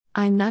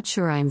I'm not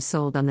sure I'm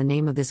sold on the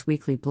name of this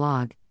weekly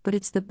blog, but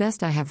it's the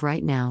best I have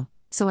right now,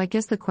 so I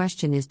guess the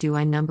question is, do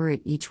I number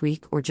it each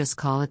week or just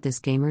call it This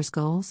Gamer's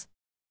Goals?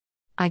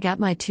 I got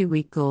my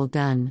 2-week goal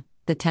done.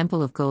 The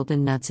Temple of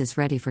Golden Nuts is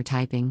ready for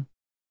typing.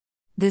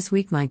 This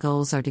week my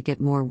goals are to get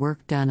more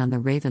work done on the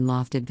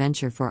Ravenloft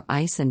adventure for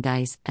Ice and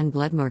Dice and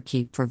Bloodmoor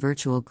Keep for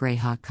Virtual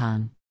Greyhawk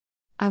Con.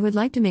 I would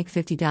like to make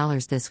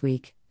 $50 this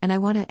week, and I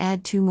want to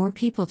add 2 more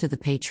people to the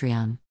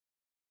Patreon.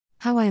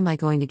 How am I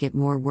going to get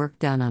more work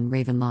done on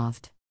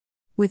Ravenloft?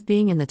 With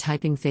being in the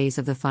typing phase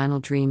of the final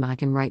dream I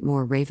can write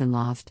more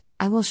Ravenloft,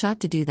 I will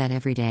shot to do that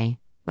every day,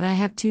 but I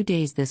have 2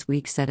 days this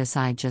week set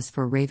aside just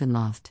for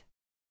Ravenloft.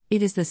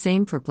 It is the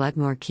same for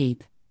Bloodmoor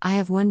Keep, I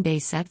have 1 day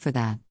set for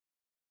that.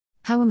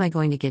 How am I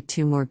going to get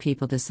 2 more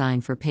people to sign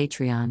for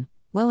Patreon?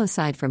 Well,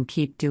 aside from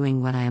keep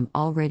doing what I am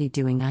already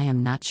doing, I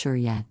am not sure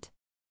yet.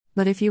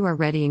 But if you are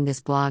readying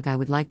this blog, I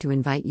would like to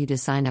invite you to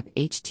sign up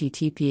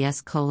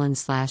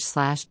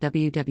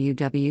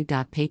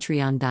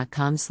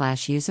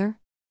https://www.patreon.com/user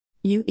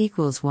U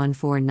equals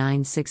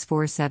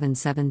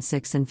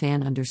 149647776 and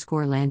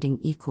fan_landing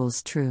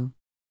equals true.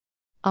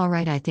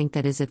 Alright, I think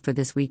that is it for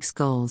this week's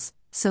goals,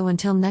 so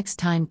until next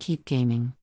time, keep gaming.